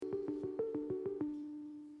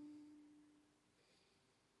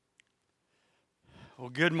Well,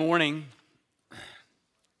 good morning.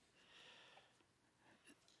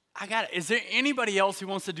 Is there anybody else who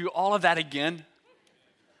wants to do all of that again?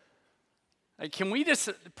 Like,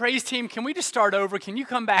 praise team, can we just start over? Can you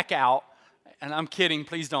come back out? And I'm kidding,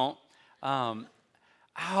 please don't.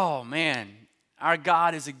 Oh, man, our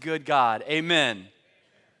God is a good God. Amen.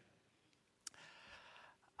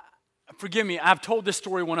 Forgive me, I've told this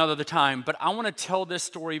story one other time, but I want to tell this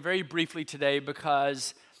story very briefly today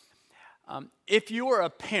because if you are a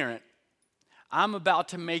parent, I'm about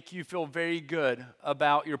to make you feel very good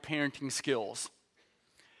about your parenting skills.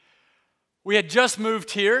 We had just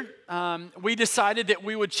moved here. We decided that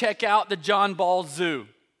we would check out the John Ball Zoo.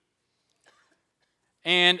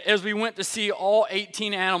 And as we went to see all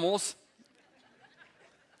 18 animals,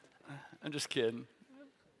 I'm just kidding.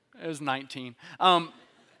 It was 19.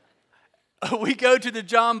 We go to the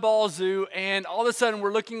John Ball Zoo, and all of a sudden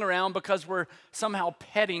we're looking around because we're somehow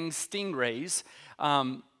petting stingrays.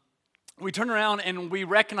 We turn around and we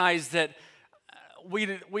recognize that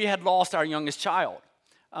we had lost our youngest child.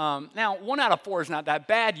 Now, 1 out of 4 is not that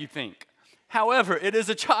bad, you think. However, it is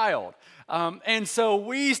a child. And so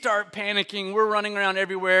we start panicking. We're running around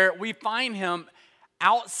everywhere. We find him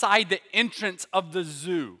outside the entrance of the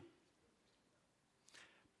zoo.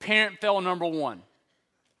 Parent fail number 1.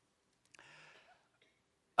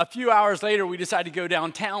 A few hours later, we decide to go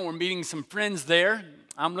downtown. We're meeting some friends there.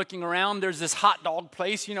 I'm looking around. There's this hot dog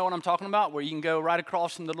place, you know what I'm talking about, where you can go right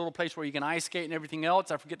across from the little place where you can ice skate and everything else.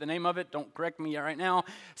 I forget the name of it. Don't correct me right now.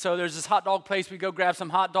 So there's this hot dog place. We go grab some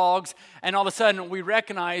hot dogs, and all of a sudden we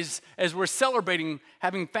recognize, as we're celebrating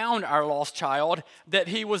having found our lost child, that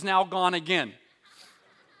he was now gone again.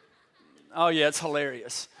 Oh, yeah, it's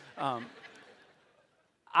hilarious.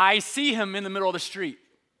 I see him in the middle of the street.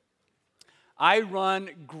 I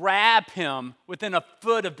run, grab him within a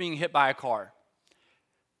foot of being hit by a car.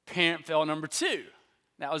 Parent fail number 2.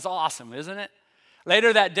 That was awesome, isn't it?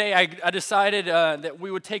 Later that day, I decided that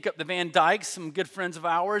we would take up the Van Dykes, some good friends of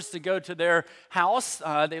ours, to go to their house.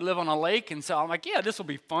 They live on a lake, and so I'm like, yeah, this will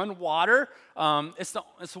be fun. Water.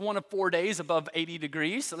 It's one of 4 days above 80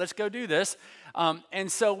 degrees, so let's go do this.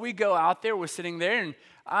 And so we go out there. We're sitting there, and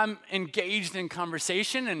I'm engaged in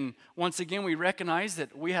conversation, and once again, we recognize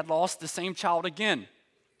that we had lost the same child again.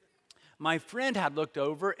 My friend had looked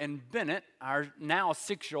over, and Bennett, our now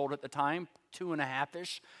 6-year-old at the time,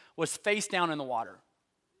 2.5-ish, was face down in the water.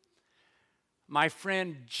 My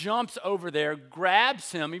friend jumps over there,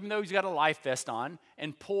 grabs him, even though he's got a life vest on,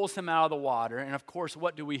 and pulls him out of the water. And of course,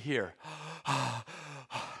 what do we hear?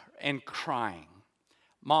 And crying.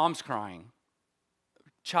 Mom's crying.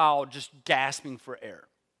 Child just gasping for air.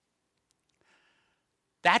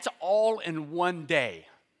 That's all in one day.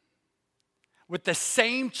 With the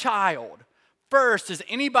same child. First, does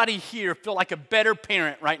anybody here feel like a better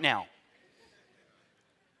parent right now?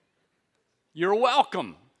 You're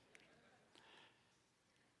welcome.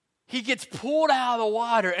 He gets pulled out of the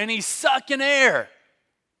water and he's sucking air.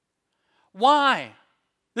 Why?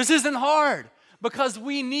 This isn't hard. Because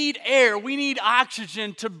we need air. We need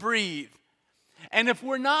oxygen to breathe. And if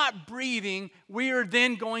we're not breathing, we are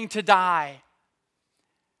then going to die.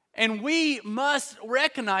 And we must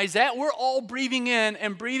recognize that we're all breathing in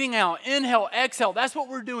and breathing out. Inhale, exhale. That's what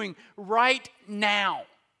we're doing right now.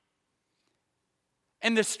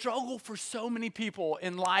 And the struggle for so many people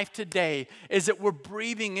in life today is that we're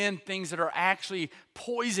breathing in things that are actually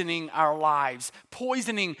poisoning our lives,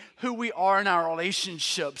 poisoning who we are in our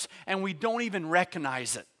relationships, and we don't even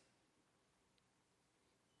recognize it.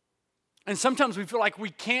 And sometimes we feel like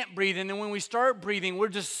we can't breathe, and then when we start breathing, we're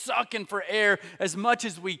just sucking for air as much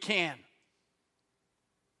as we can.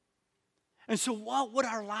 And so what would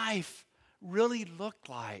our life really look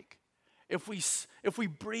like if we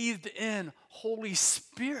breathed in Holy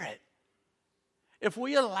Spirit? If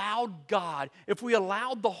we allowed God, if we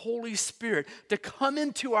allowed the Holy Spirit to come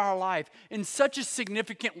into our life in such a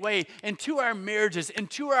significant way, into our marriages,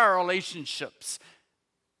 into our relationships,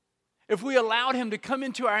 if we allowed him to come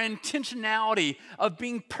into our intentionality of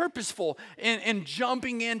being purposeful and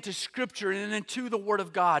jumping into Scripture and into the Word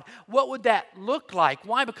of God, what would that look like?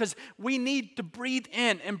 Why? Because we need to breathe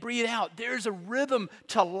in and breathe out. There's a rhythm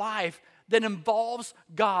to life that involves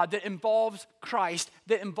God, that involves Christ,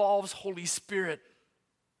 that involves Holy Spirit.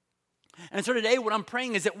 And so today what I'm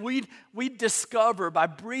praying is that we discover by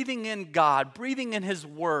breathing in God, breathing in His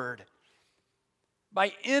Word,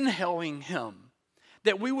 by inhaling Him,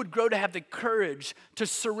 that we would grow to have the courage to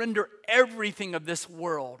surrender everything of this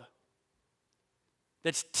world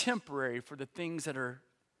that's temporary for the things that are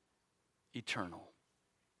eternal.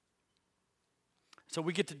 So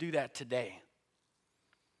we get to do that today.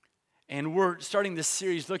 And we're starting this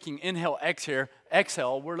series looking, inhale,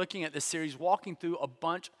 exhale. We're looking at this series, walking through a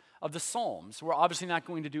bunch of the Psalms. We're obviously not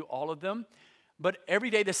going to do all of them, but every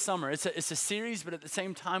day this summer, it's a series, but at the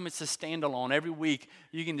same time, it's a standalone. Every week,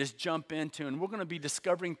 you can just jump into, and we're going to be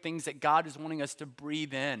discovering things that God is wanting us to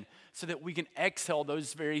breathe in so that we can exhale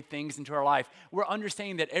those very things into our life. We're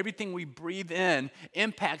understanding that everything we breathe in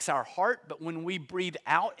impacts our heart, but when we breathe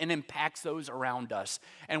out, it impacts those around us.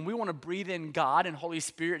 And we want to breathe in God and Holy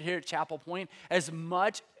Spirit here at Chapel Point as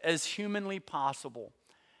much as humanly possible,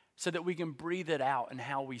 so that we can breathe it out in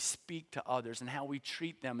how we speak to others and how we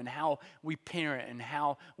treat them and how we parent and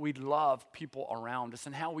how we love people around us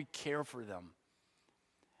and how we care for them.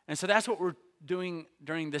 And so that's what we're doing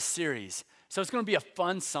during this series. So it's going to be a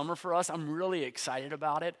fun summer for us. I'm really excited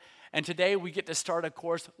about it. And today we get to start, of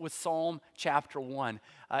course, with Psalm chapter 1.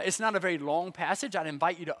 It's not a very long passage. I'd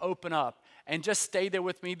invite you to open up and just stay there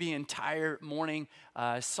with me the entire morning.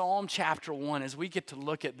 Psalm chapter 1, as we get to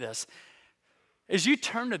look at this. As you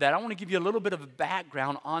turn to that, I want to give you a little bit of a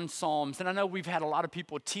background on Psalms. And I know we've had a lot of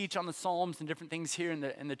people teach on the Psalms and different things here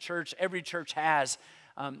in the church. Every church has.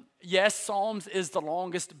 Yes, Psalms is the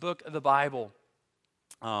longest book of the Bible.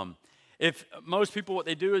 If most people, what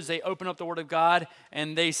they do is they open up the Word of God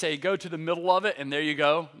and they say, go to the middle of it, and there you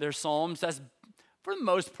go. There's Psalms. That's, for the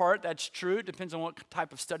most part, that's true. It depends on what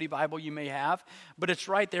type of study Bible you may have. But it's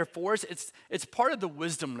right there for us. It's part of the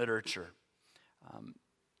wisdom literature.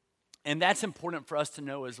 And that's important for us to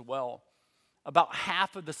know as well. About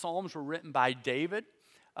half of the Psalms were written by David.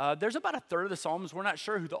 There's about a third of the Psalms, we're not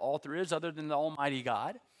sure who the author is other than the Almighty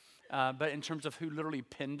God, but in terms of who literally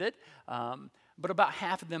penned it, but about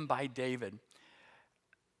half of them by David.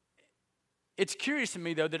 It's curious to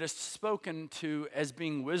me, though, that it's spoken to as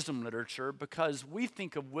being wisdom literature because we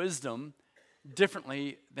think of wisdom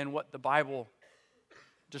differently than what the Bible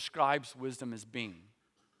describes wisdom as being.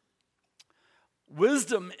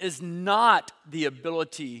 Wisdom is not the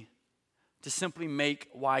ability to simply make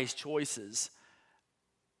wise choices.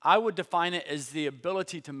 I would define it as the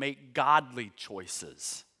ability to make godly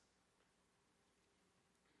choices.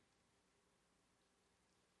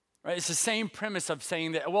 Right? It's the same premise of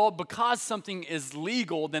saying that, well, because something is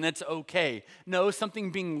legal, then it's okay. No,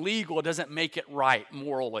 something being legal doesn't make it right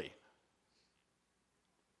morally.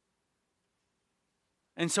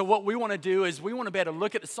 And so what we want to do is we want to be able to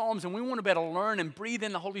look at the Psalms and we want to be able to learn and breathe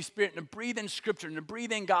in the Holy Spirit and to breathe in Scripture and to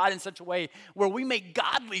breathe in God in such a way where we make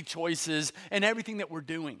godly choices in everything that we're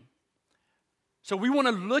doing. So we want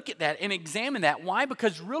to look at that and examine that. Why?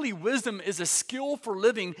 Because really wisdom is a skill for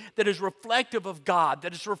living that is reflective of God,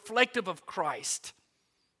 that is reflective of Christ.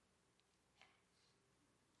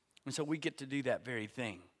 And so we get to do that very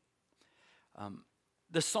thing.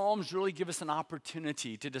 The Psalms really give us an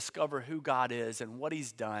opportunity to discover who God is and what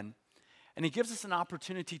He's done. And He gives us an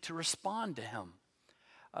opportunity to respond to Him.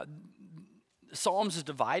 Psalms is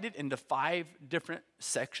divided into 5 different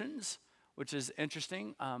sections, which is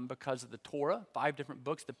interesting because of the Torah, 5 different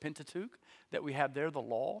books, the Pentateuch that we have there, the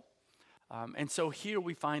law. And so here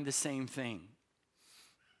we find the same thing.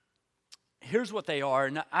 Here's what they are.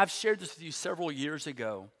 And I've shared this with you several years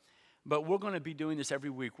ago. But we're going to be doing this every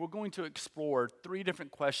week. We're going to explore 3 different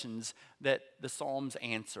questions that the Psalms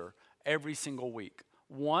answer every single week.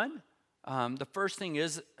 One, the first thing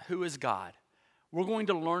is, who is God? We're going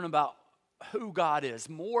to learn about who God is,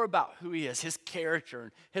 more about who He is, His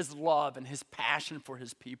character, His love, and His passion for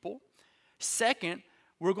His people. Second,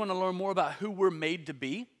 we're going to learn more about who we're made to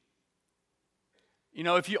be. You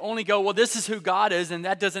know, if you only go, well, this is who God is, and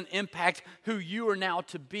that doesn't impact who you are now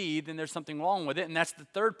to be, then there's something wrong with it. And that's the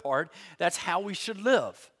third part. That's how we should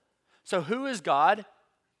live. So who is God?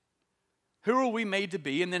 Who are we made to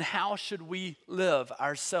be? And then how should we live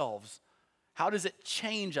ourselves? How does it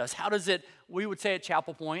change us? How does it, we would say at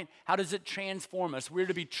Chapel Point, how does it transform us? We're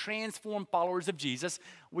to be transformed followers of Jesus.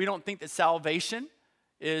 We don't think that salvation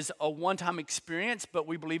is a one-time experience, but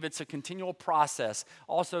we believe it's a continual process,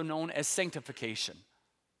 also known as sanctification.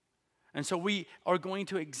 And so we are going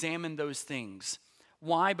to examine those things.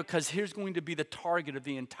 Why? Because here's going to be the target of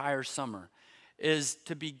the entire summer, is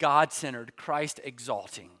to be God-centered,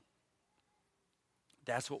 Christ-exalting.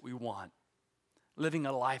 That's what we want, living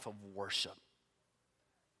a life of worship.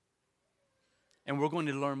 And we're going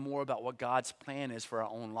to learn more about what God's plan is for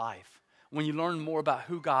our own life. When you learn more about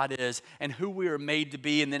who God is and who we are made to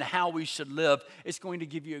be and then how we should live, it's going to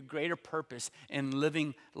give you a greater purpose in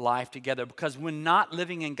living life together. Because when not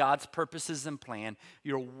living in God's purposes and plan,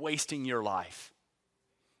 you're wasting your life.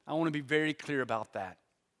 I want to be very clear about that.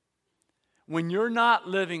 When you're not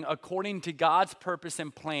living according to God's purpose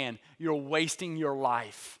and plan, you're wasting your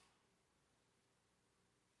life.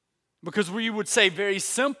 Because we would say very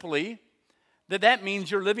simply that means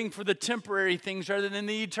you're living for the temporary things rather than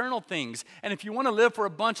the eternal things. And if you want to live for a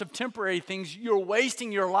bunch of temporary things, you're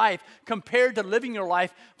wasting your life compared to living your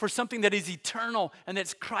life for something that is eternal and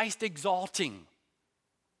that's Christ exalting.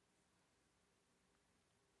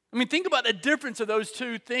 I mean, think about the difference of those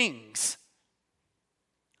two things.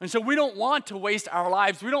 And so we don't want to waste our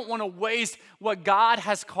lives. We don't want to waste what God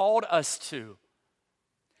has called us to.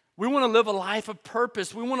 We want to live a life of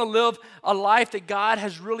purpose. We want to live a life that God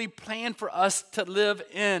has really planned for us to live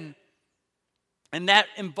in. And that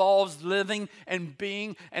involves living and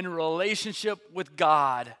being in a relationship with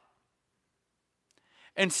God.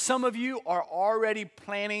 And some of you are already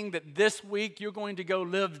planning that this week you're going to go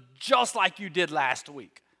live just like you did last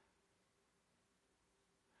week.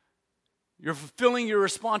 You're fulfilling your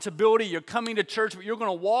responsibility. You're coming to church, but you're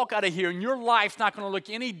going to walk out of here and your life's not going to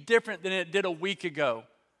look any different than it did a week ago.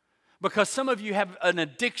 Because some of you have an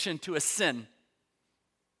addiction to a sin.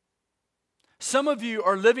 Some of you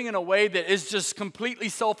are living in a way that is just completely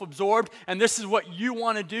self-absorbed, and this is what you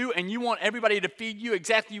want to do, and you want everybody to feed you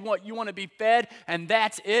exactly what you want to be fed, and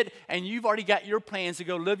that's it. And you've already got your plans to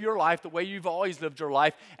go live your life the way you've always lived your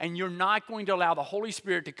life, and you're not going to allow the Holy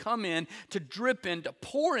Spirit to come in, to drip in, to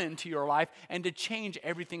pour into your life, and to change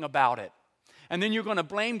everything about it. And then you're going to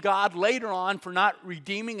blame God later on for not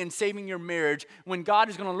redeeming and saving your marriage when God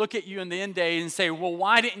is going to look at you in the end day and say, well,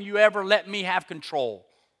 why didn't you ever let me have control?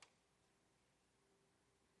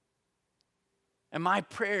 And my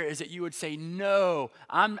prayer is that you would say, no,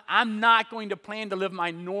 I'm not going to plan to live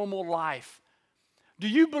my normal life. Do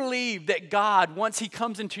you believe that God, once He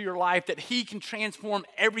comes into your life, that He can transform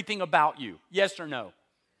everything about you? Yes or no?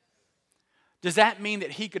 Does that mean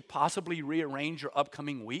that He could possibly rearrange your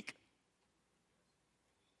upcoming week?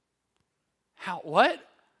 What?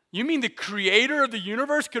 You mean the creator of the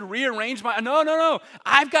universe could rearrange my... No.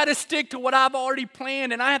 I've got to stick to what I've already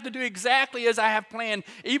planned, and I have to do exactly as I have planned,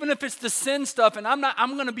 even if it's the sin stuff, and I'm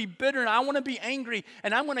going to be bitter, and I want to be angry,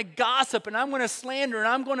 and I'm going to gossip, and I'm going to slander, and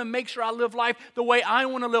I'm going to make sure I live life the way I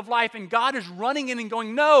want to live life, and God is running in and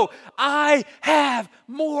going, no, I have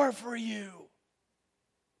more for you.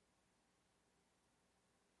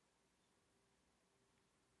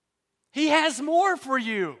 He has more for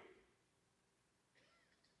you.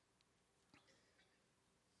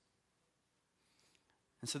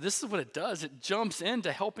 And so this is what it does. It jumps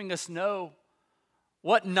into helping us know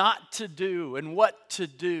what not to do and what to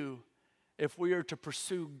do if we are to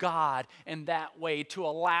pursue God in that way, to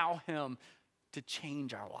allow Him to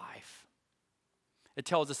change our life. It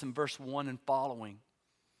tells us in verse 1 and following,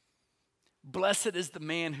 blessed is the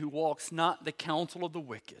man who walks not in the counsel of the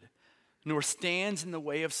wicked, nor stands in the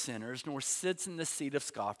way of sinners, nor sits in the seat of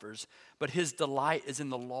scoffers, but his delight is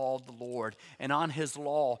in the law of the Lord, and on his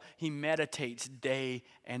law he meditates day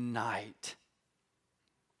and night.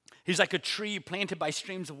 He's like a tree planted by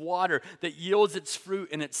streams of water that yields its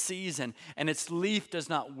fruit in its season, and its leaf does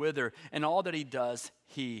not wither, and all that he does,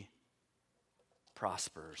 he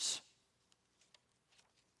prospers.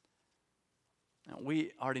 Now,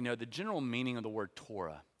 we already know the general meaning of the word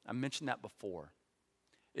Torah. I mentioned that before.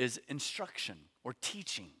 Is instruction or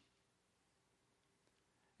teaching.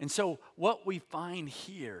 And so what we find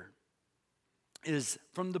here is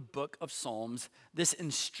from the book of Psalms, this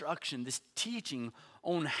instruction, this teaching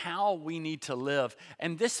on how we need to live.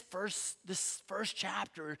 And this first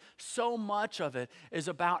chapter, so much of it is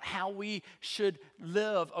about how we should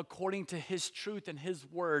live according to His truth and His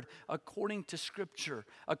word, according to Scripture,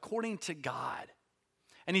 according to God.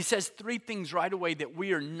 And he says three things right away that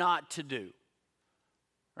we are not to do.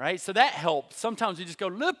 Right? So that helps. Sometimes we just go,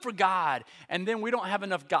 live for God, and then we don't have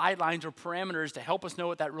enough guidelines or parameters to help us know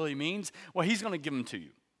what that really means. Well, He's going to give them to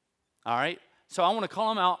you. All right? So I want to call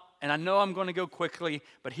them out, and I know I'm going to go quickly,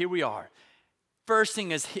 but here we are. First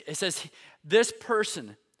thing is, it says, this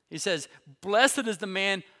person, he says, blessed is the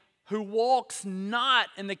man who walks not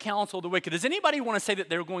in the counsel of the wicked. Does anybody want to say that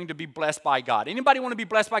they're going to be blessed by God? Anybody want to be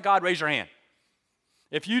blessed by God? Raise your hand.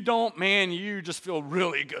 If you don't, man, you just feel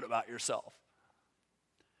really good about yourself.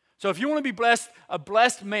 So if you want to be blessed, a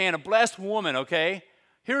blessed man, a blessed woman, okay,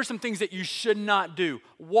 here are some things that you should not do.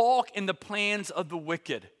 Walk in the plans of the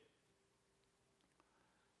wicked.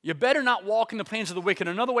 You better not walk in the plans of the wicked.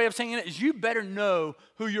 Another way of saying it is you better know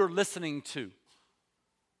who you're listening to.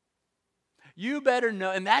 You better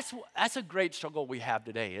know, and that's a great struggle we have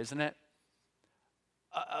today, isn't it?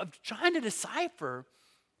 Of trying to decipher,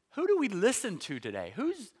 who do we listen to today?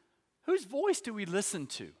 Whose voice do we listen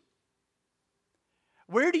to?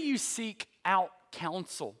 Where do you seek out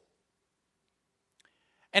counsel?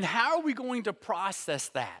 And how are we going to process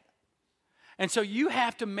that? And so you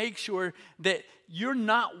have to make sure that you're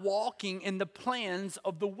not walking in the plans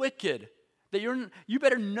of the wicked. That you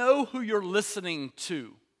better know who you're listening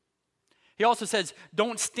to. He also says,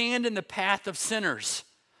 don't stand in the path of sinners.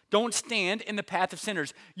 Don't stand in the path of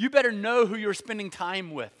sinners. You better know who you're spending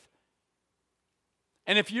time with.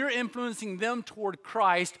 And if you're influencing them toward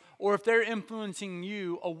Christ, or if they're influencing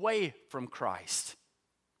you away from Christ.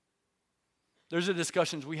 Those are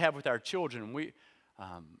discussions we have with our children.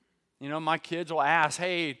 My kids will ask,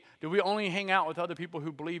 hey, do we only hang out with other people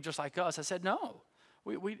who believe just like us? I said, no.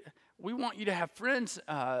 We want you to have friends,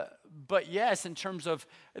 but yes, in terms of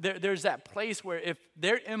there's that place where if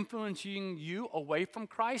they're influencing you away from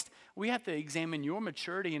Christ, we have to examine your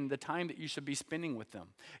maturity and the time that you should be spending with them.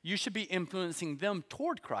 You should be influencing them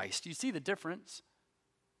toward Christ. You see the difference?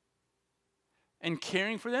 And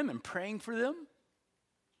caring for them and praying for them.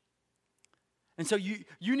 And so you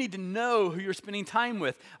need to know who you're spending time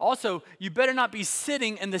with. Also, you better not be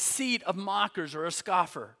sitting in the seat of mockers or a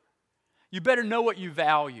scoffer. You better know what you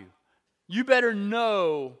value. You better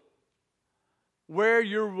know where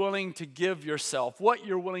you're willing to give yourself, what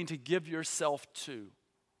you're willing to give yourself to.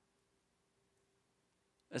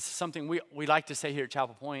 It's something we like to say here at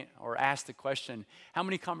Chapel Point, or ask the question, how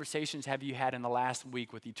many conversations have you had in the last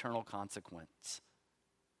week with eternal consequence?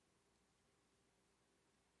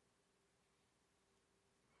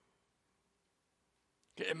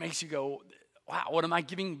 It makes you go, wow, what am I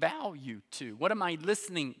giving value to? What am I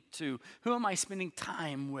listening to? Who am I spending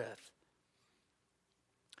time with?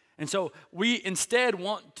 And so we instead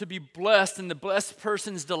want to be blessed, and the blessed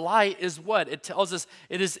person's delight is what? It tells us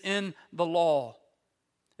it is in the law.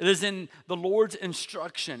 It is in the Lord's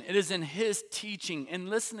instruction. It is in His teaching and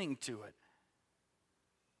listening to it.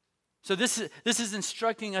 So this is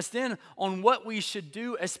instructing us then on what we should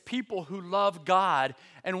do as people who love God.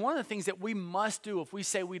 And one of the things that we must do if we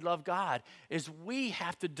say we love God is we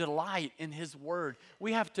have to delight in His word.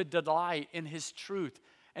 We have to delight in His truth.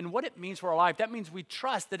 And what it means for our life, that means we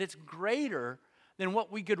trust that it's greater than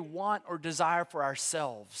what we could want or desire for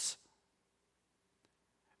ourselves.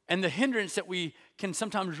 And the hindrance that we can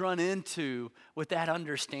sometimes run into with that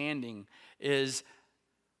understanding is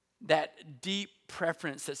that deep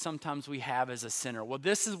preference that sometimes we have as a sinner. Well,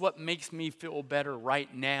 this is what makes me feel better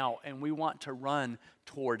right now, and we want to run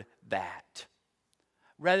toward that.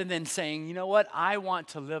 Rather than saying, you know what, I want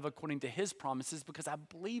to live according to His promises because I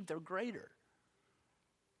believe they're greater.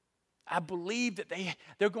 I believe that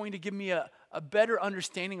they're going to give me a better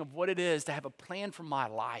understanding of what it is to have a plan for my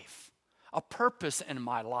life, a purpose in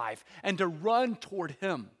my life, and to run toward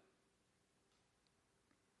Him.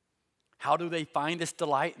 How do they find this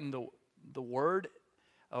delight in the Word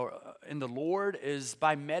or in the Lord? Is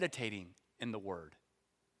by meditating in the Word.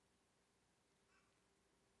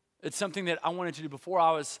 It's something that I wanted to do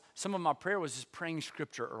before some of my prayer was just praying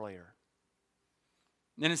Scripture earlier.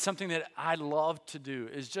 And it's something that I love to do,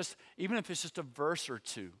 is just, even if it's just a verse or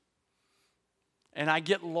two. And I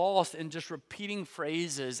get lost in just repeating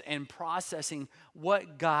phrases and processing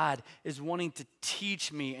what God is wanting to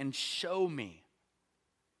teach me and show me.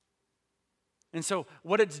 And so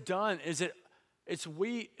what it's done is it's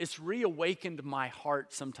reawakened my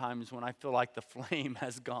heart sometimes when I feel like the flame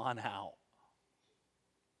has gone out.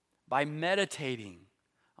 By meditating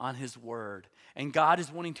on His word. And God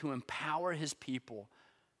is wanting to empower His people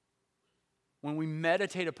when we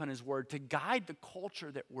meditate upon His word to guide the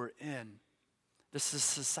culture that we're in, the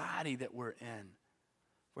society that we're in,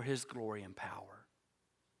 for His glory and power.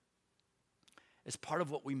 It's part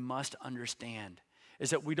of what we must understand,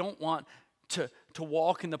 is that we don't want to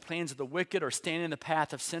walk in the plans of the wicked or stand in the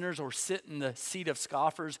path of sinners or sit in the seat of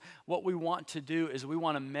scoffers. What we want to do is we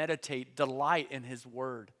want to meditate, delight in His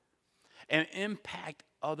word, and impact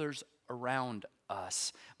others around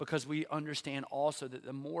us, because we understand also that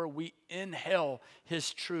the more we inhale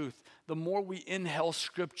His truth, the more we inhale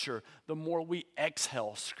Scripture, the more we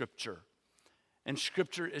exhale Scripture. And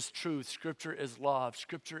Scripture is truth, Scripture is love,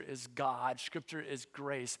 Scripture is God, Scripture is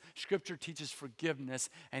grace. Scripture teaches forgiveness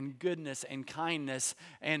and goodness and kindness,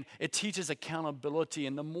 and it teaches accountability.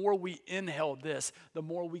 And the more we inhale this, the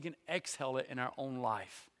more we can exhale it in our own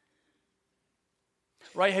life.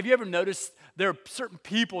 Right? Have you ever noticed there are certain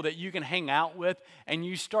people that you can hang out with and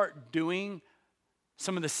you start doing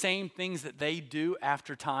some of the same things that they do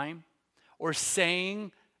after time, or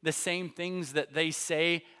saying the same things that they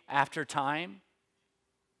say after time?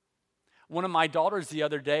 One of my daughters the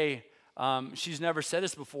other day, she's never said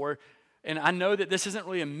this before, and I know that this isn't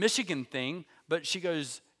really a Michigan thing, but she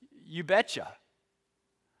goes, "You betcha."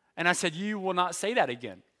 And I said, "You will not say that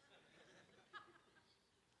again.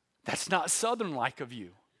 That's not Southern-like of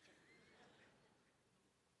you."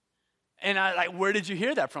 And I like, where did you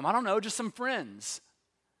hear that from? I don't know, just some friends.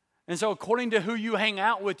 And so according to who you hang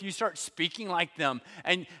out with, you start speaking like them.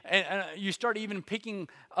 And you start even picking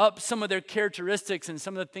up some of their characteristics and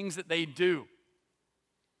some of the things that they do.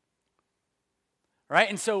 Right?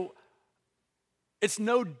 And so it's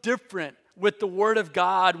no different with the Word of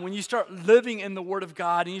God when you start living in the Word of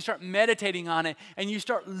God and you start meditating on it and you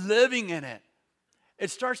start living in it.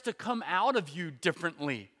 It starts to come out of you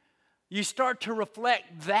differently. You start to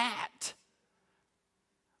reflect that.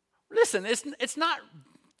 Listen, it's not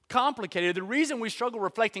complicated. The reason we struggle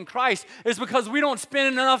reflecting Christ is because we don't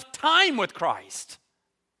spend enough time with Christ.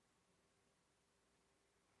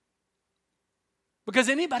 Because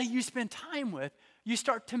anybody you spend time with, you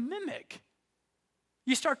start to mimic.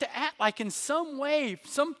 You start to act like in some way,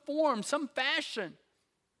 some form, some fashion.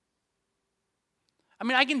 I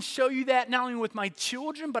mean, I can show you that not only with my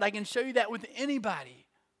children, but I can show you that with anybody.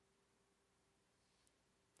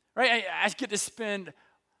 Right? I get to spend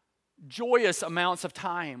joyous amounts of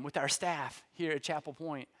time with our staff here at Chapel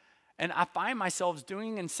Point. And I find myself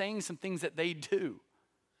doing and saying some things that they do.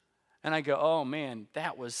 And I go, oh man,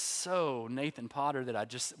 that was so Nathan Potter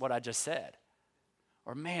what I just said.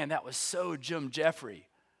 Or man, that was so Jim Jeffrey.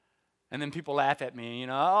 And then people laugh at me,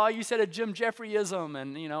 oh, you said a Jim Jeffreyism,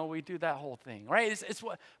 and we do that whole thing, right?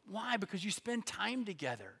 Why? Because you spend time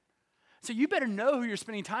together. So you better know who you're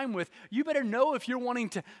spending time with. You better know if you're wanting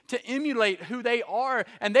to emulate who they are,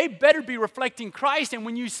 and they better be reflecting Christ. And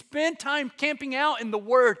when you spend time camping out in the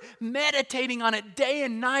Word, meditating on it day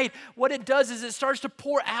and night, what it does is it starts to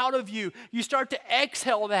pour out of you. You start to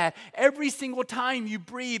exhale that every single time you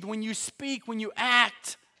breathe, when you speak, when you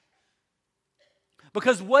act.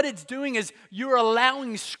 Because what it's doing is you're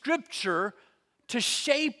allowing Scripture to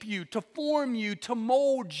shape you, to form you, to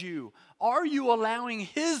mold you. Are you allowing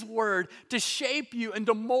His Word to shape you and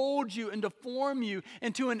to mold you and to form you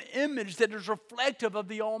into an image that is reflective of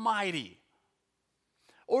the Almighty?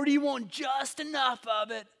 Or do you want just enough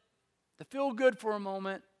of it to feel good for a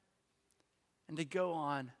moment and to go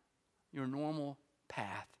on your normal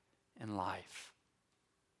path in life?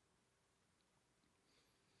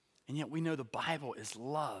 And yet we know the Bible is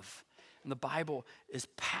love, and the Bible is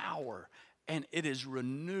power, and it is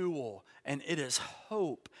renewal, and it is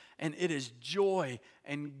hope, and it is joy,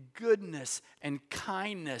 and goodness, and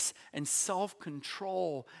kindness, and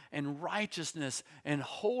self-control, and righteousness, and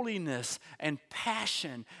holiness, and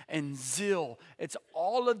passion, and zeal. It's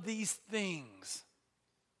all of these things.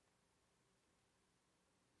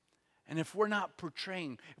 And if we're not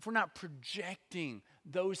portraying, if we're not projecting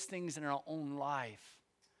those things in our own life,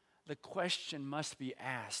 the question must be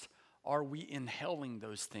asked, are we inhaling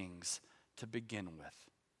those things to begin with?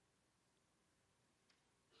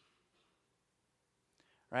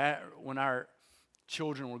 Right? When our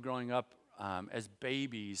children were growing up as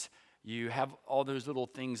babies, you have all those little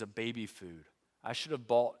things of baby food. I should have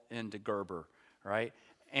bought into Gerber, right?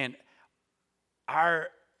 And our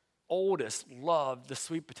oldest loved the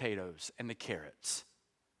sweet potatoes and the carrots.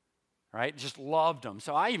 Right? Just loved them.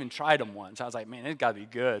 So I even tried them once. I was like, man, it's got to be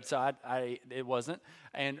good. So it wasn't.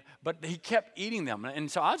 But he kept eating them.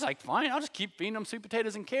 And so I was like, fine, I'll just keep feeding him sweet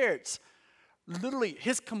potatoes and carrots. Literally,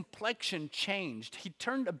 his complexion changed. He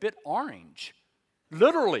turned a bit orange.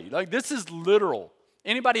 Literally. Like, this is literal.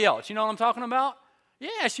 Anybody else? You know what I'm talking about?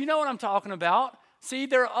 Yes, you know what I'm talking about. See,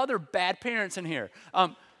 there are other bad parents in here.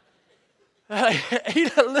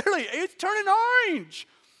 He's turning orange.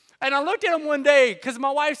 And I looked at him one day because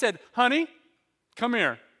my wife said, honey, come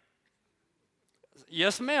here.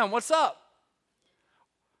 Yes, ma'am, what's up?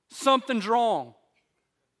 Something's wrong.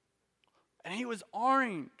 And he was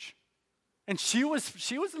orange. And she was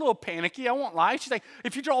a little panicky, I won't lie. She's like,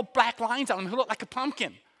 if you draw black lines on him, he'll look like a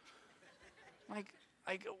pumpkin. Like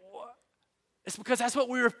what? It's because that's what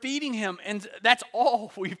we were feeding him, and that's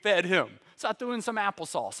all we fed him. So I threw in some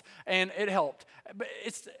applesauce, and it helped. But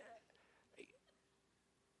it's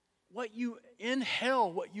what you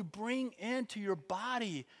inhale, what you bring into your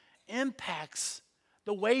body impacts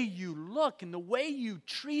the way you look and the way you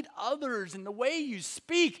treat others and the way you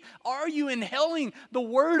speak. Are you inhaling the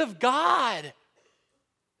Word of God?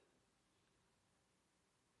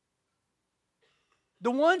 The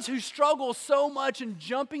ones who struggle so much in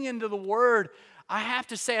jumping into the Word, I have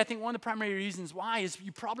to say, I think one of the primary reasons why is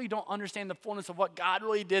you probably don't understand the fullness of what God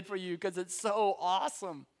really did for you because it's so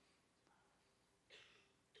awesome.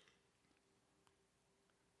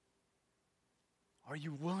 Are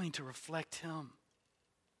you willing to reflect Him?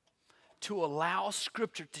 To allow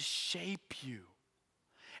Scripture to shape you?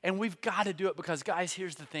 And we've got to do it because, guys,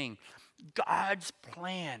 here's the thing. God's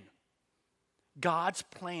plan God's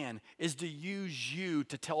plan is to use you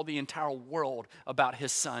to tell the entire world about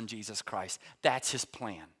his son, Jesus Christ. That's his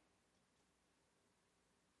plan.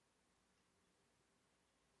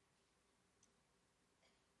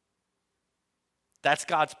 That's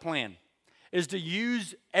God's plan, is to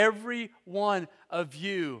use every one of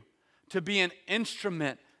you to be an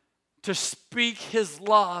instrument to speak his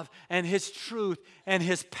love and his truth and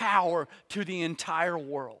his power to the entire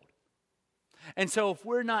world. And so if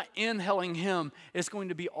we're not inhaling him, it's going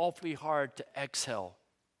to be awfully hard to exhale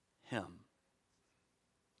him.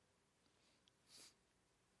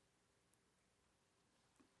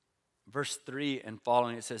 Verse 3 and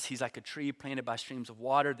following, it says, he's like a tree planted by streams of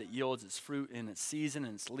water that yields its fruit in its season,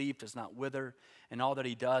 and its leaf does not wither. And all that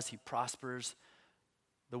he does, he prospers.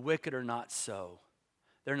 The wicked are not so.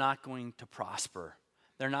 They're not going to prosper.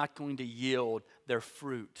 They're not going to yield their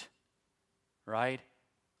fruit, right?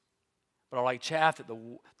 But are like chaff that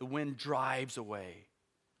the wind drives away.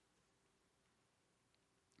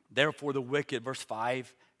 Therefore the wicked, verse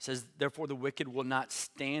 5 says, therefore the wicked will not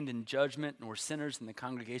stand in judgment, nor sinners in the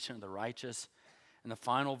congregation of the righteous. And the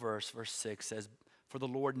final verse, verse 6 says, for the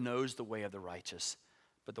Lord knows the way of the righteous,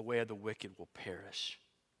 but the way of the wicked will perish.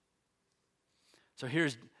 So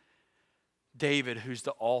here's David, who's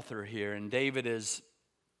the author here, and David is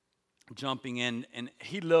jumping in, and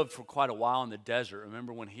he lived for quite a while in the desert.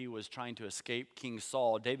 Remember when he was trying to escape King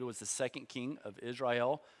Saul? David was the second king of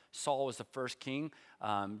Israel. Saul was the first king.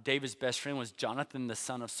 David's best friend was Jonathan, the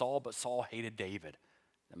son of Saul, but Saul hated David.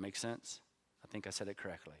 That makes sense? I think I said it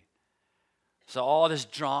correctly. So all this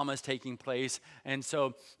drama is taking place, and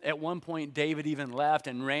so at one point David even left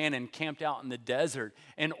and ran and camped out in the desert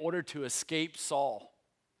in order to escape Saul.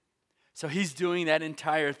 So he's doing that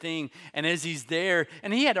entire thing, and as he's there,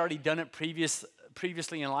 and he had already done it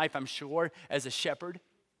previously in life, I'm sure, as a shepherd.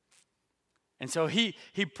 And so he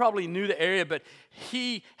probably knew the area, but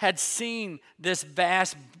he had seen the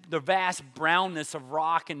vast brownness of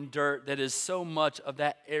rock and dirt that is so much of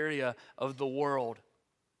that area of the world.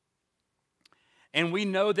 And we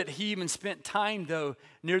know that he even spent time, though,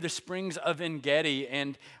 near the springs of En-Gedi.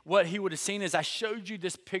 And what he would have seen is, I showed you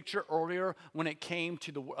this picture earlier when it came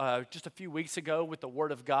to the just a few weeks ago with the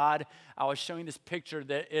Word of God. I was showing this picture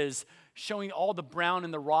that is showing all the brown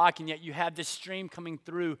in the rock, and yet you have this stream coming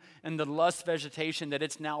through and the lush vegetation that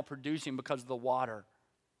it's now producing because of the water.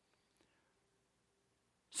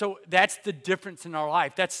 So that's the difference in our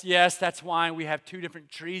life. That's why we have two different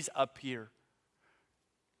trees up here.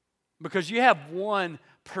 Because you have one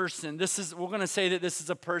person, we're going to say that this is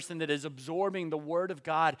a person that is absorbing the Word of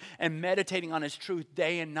God and meditating on His truth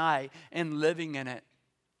day and night and living in it.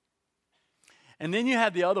 And then you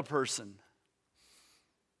have the other person.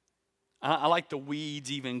 I like the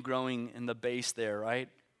weeds even growing in the base there, right?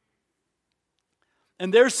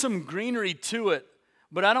 And there's some greenery to it,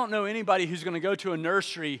 but I don't know anybody who's going to go to a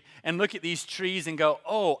nursery and look at these trees and go,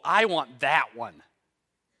 oh, I want that one.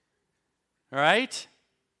 Right?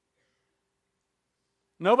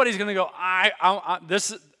 Nobody's going to go,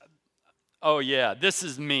 this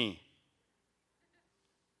is me.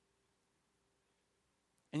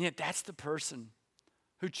 And yet that's the person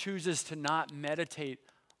who chooses to not meditate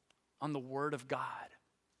on the Word of God,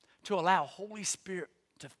 to allow Holy Spirit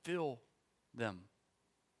to fill them,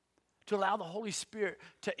 to allow the Holy Spirit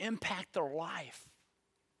to impact their life.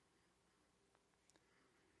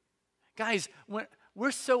 Guys,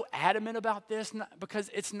 we're so adamant about this because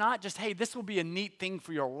it's not just, hey, this will be a neat thing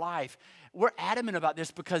for your life. We're adamant about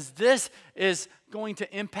this because this is going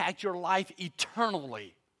to impact your life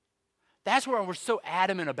eternally. That's why we're so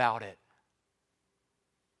adamant about it.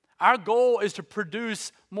 Our goal is to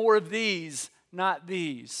produce more of these, not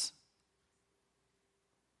these.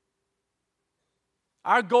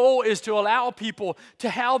 Our goal is to allow people to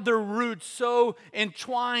have their roots so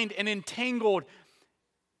entwined and entangled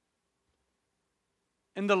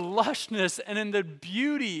in the lushness and in the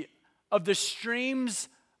beauty of the streams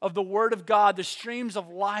of the Word of God, the streams of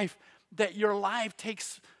life, that your life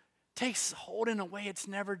takes hold in a way it's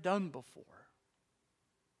never done before.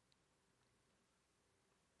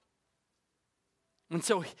 And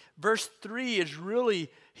so verse 3 is really,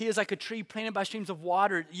 he is like a tree planted by streams of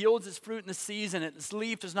water. It yields its fruit in the season. Its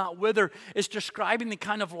leaf does not wither. It's describing the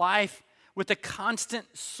kind of life with a constant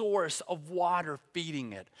source of water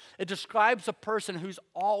feeding it. It describes a person who's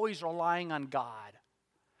always relying on God,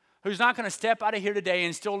 who's not going to step out of here today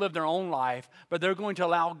and still live their own life, but they're going to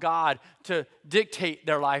allow God to dictate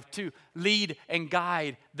their life, to lead and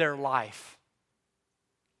guide their life.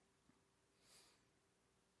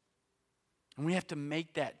 And we have to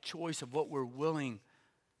make that choice of what we're willing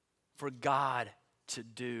for God to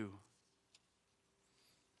do.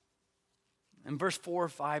 In verse 4,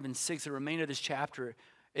 5, and 6, the remainder of this chapter,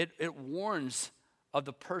 it warns of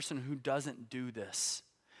the person who doesn't do this.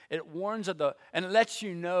 It warns and it lets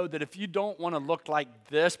you know that if you don't want to look like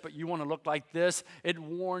this, but you want to look like this, it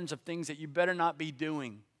warns of things that you better not be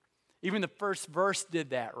doing. Even the first verse did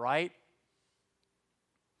that, right?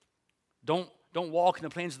 Don't walk in the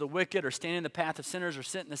plans of the wicked or stand in the path of sinners or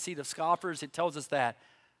sit in the seat of scoffers. It tells us that.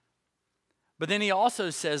 But then he also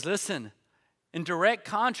says, listen, in direct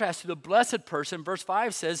contrast to the blessed person, verse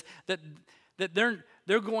 5 says that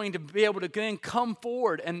they're going to be able to then come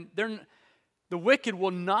forward, and the wicked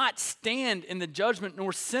will not stand in the judgment,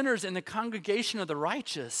 nor sinners in the congregation of the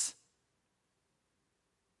righteous.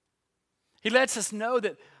 He lets us know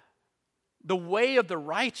that the way of the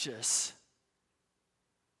righteous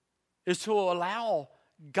is to allow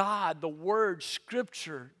God, the Word,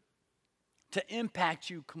 Scripture, to impact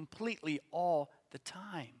you completely all the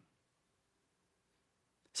time.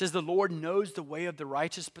 It says the Lord knows the way of the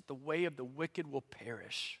righteous, but the way of the wicked will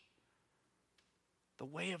perish. The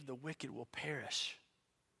way of the wicked will perish.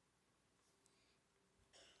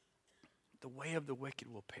 The way of the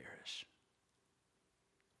wicked will perish.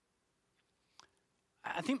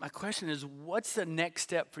 I think my question is, what's the next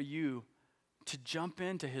step for you to jump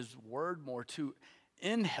into His Word more, to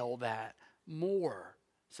inhale that more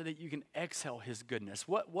so that you can exhale His goodness?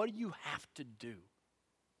 What do you have to do?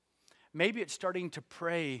 Maybe it's starting to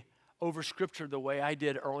pray over Scripture the way I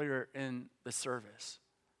did earlier in the service.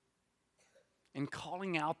 And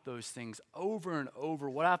calling out those things over and over.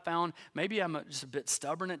 What I found, maybe I'm just a bit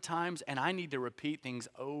stubborn at times, and I need to repeat things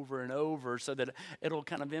over and over so that it'll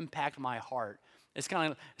kind of impact my heart. It's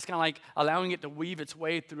kind of like allowing it to weave its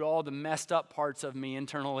way through all the messed up parts of me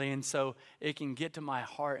internally, and so it can get to my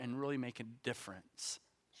heart and really make a difference.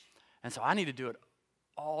 And so I need to do it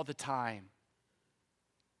all the time.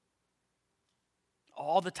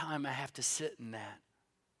 All the time I have to sit in that.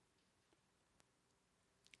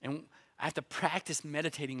 And I have to practice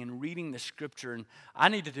meditating and reading the Scripture, and I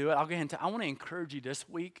need to do it. I'll go ahead and I want to encourage you this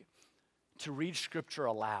week to read Scripture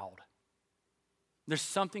aloud. There's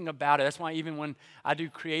something about it. That's why even when I do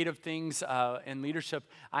creative things in leadership,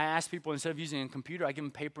 I ask people, instead of using a computer, I give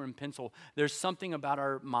them paper and pencil. There's something about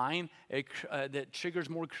our mind that triggers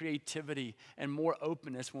more creativity and more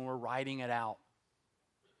openness when we're writing it out.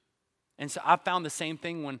 And so I found the same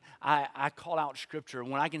thing when I call out Scripture.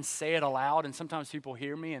 When I can say it aloud, and sometimes people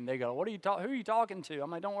hear me and they go, who are you talking to?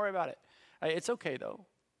 I'm like, don't worry about it. It's okay, though.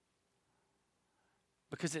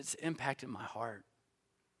 Because it's impacted my heart.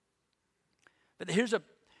 But here's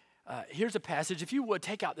a passage. If you would,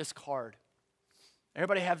 take out this card.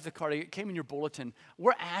 Everybody has the card. It came in your bulletin.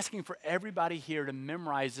 We're asking for everybody here to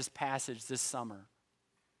memorize this passage this summer.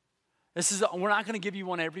 We're not going to give you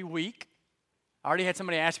one every week. I already had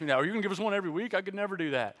somebody ask me that. Are you going to give us one every week? I could never do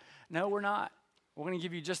that. No, we're not. We're going to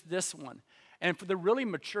give you just this one. And for the really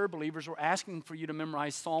mature believers, we're asking for you to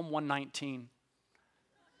memorize Psalm 119.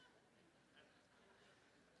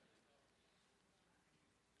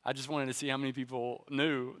 I just wanted to see how many people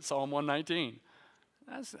knew Psalm 119.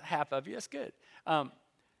 That's half of you. That's good.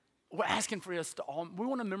 We're asking for us to all, we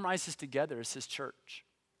want to memorize this together as His church.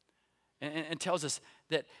 And it tells us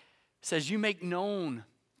that, says, you make known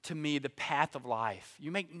to me the path of life. You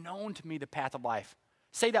make known to me the path of life.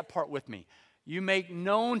 Say that part with me. You make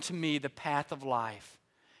known to me the path of life.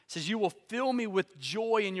 It says, you will fill me with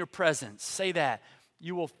joy in your presence. Say that.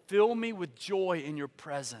 You will fill me with joy in your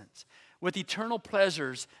presence. With eternal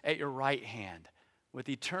pleasures at your right hand. With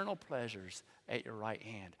eternal pleasures at your right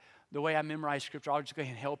hand. The way I memorize Scripture, I'll just go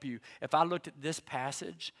ahead and help you. If I looked at this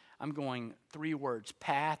passage, I'm going 3 words: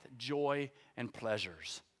 path, joy, and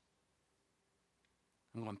pleasures.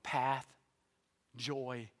 I'm going path,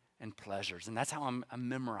 joy, and pleasures. And that's how I'm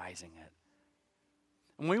memorizing it.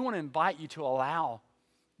 And we want to invite you to allow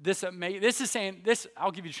this. This is saying,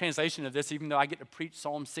 I'll give you a translation of this, even though I get to preach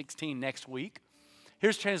Psalm 16 next week.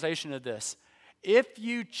 Here's translation of this. If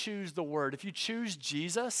you choose the Word, if you choose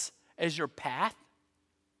Jesus as your path,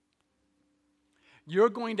 you're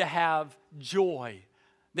going to have joy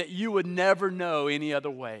that you would never know any other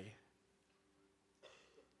way.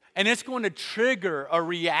 And it's going to trigger a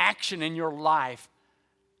reaction in your life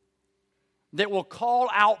that will call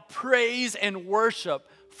out praise and worship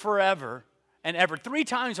forever and ever. 3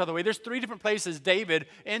 times, by the way, there's 3 different places David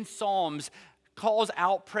in Psalms calls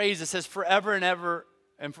out praise. It says forever and ever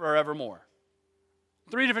and forevermore.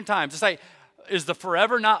 3 different times. It's like, is the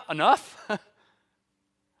forever not enough?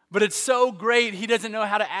 But it's so great, he doesn't know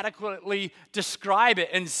how to adequately describe it.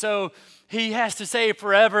 And so he has to say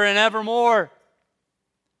forever and evermore.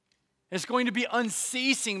 It's going to be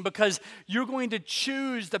unceasing because you're going to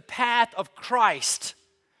choose the path of Christ.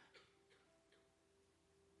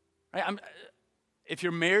 Right? If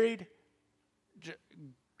you're married,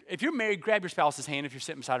 grab your spouse's hand if you're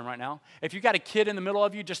sitting beside him right now. If you got a kid in the middle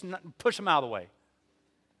of you, just push them out of the way.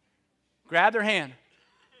 Grab their hand.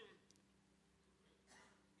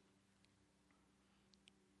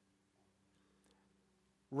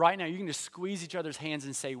 Right now, you can just squeeze each other's hands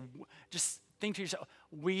and say, just think to yourself,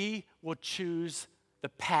 we will choose the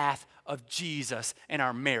path of Jesus in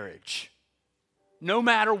our marriage, no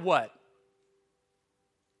matter what.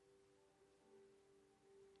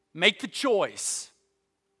 Make the choice.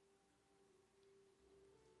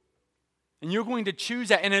 And you're going to choose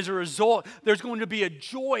that. And as a result, there's going to be a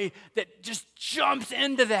joy that just jumps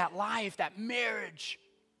into that life, that marriage.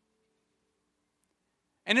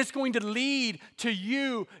 And it's going to lead to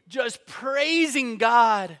you just praising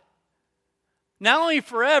God. Not only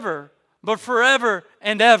forever, but forever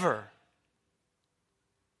and ever.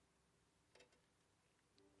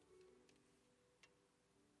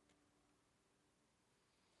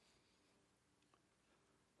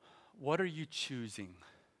 What are you choosing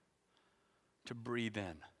to breathe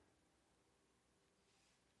in?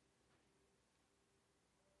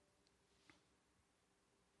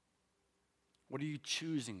 What are you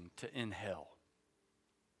choosing to inhale?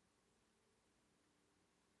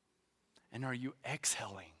 And are you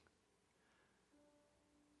exhaling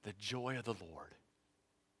the joy of the Lord?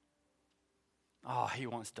 Oh, He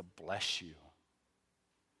wants to bless you.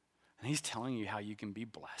 And He's telling you how you can be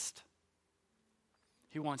blessed.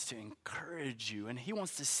 He wants to encourage you, and He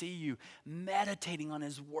wants to see you meditating on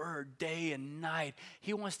His word day and night.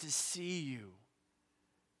 He wants to see you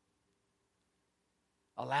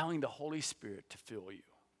allowing the Holy Spirit to fill you.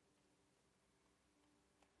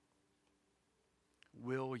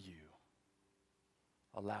 Will you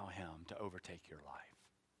allow Him to overtake your life?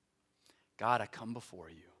 God, I come before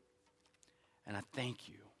you, and I thank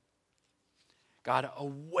you. God,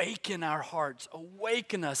 awaken our hearts,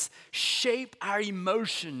 awaken us, shape our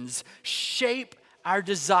emotions, shape our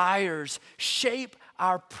desires, shape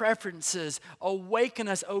our preferences. Awaken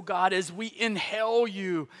us, oh God, as we inhale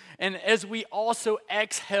you and as we also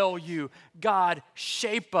exhale you. God,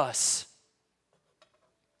 shape us.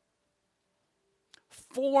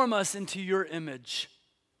 Form us into your image.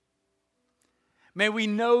 May we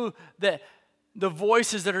know that the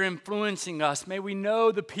voices that are influencing us, may we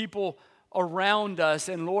know the people around us,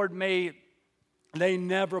 and Lord, may they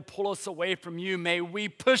never pull us away from you. May we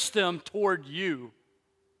push them toward you.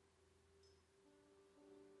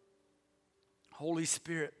 Holy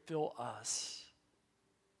Spirit, fill us.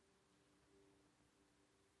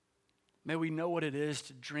 May we know what it is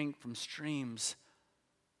to drink from streams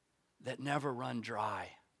that never run dry.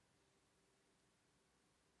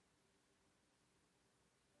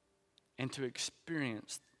 And to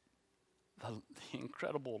experience the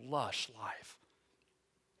incredible, lush life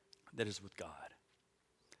that is with God.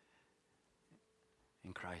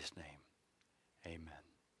 In Christ's name, amen.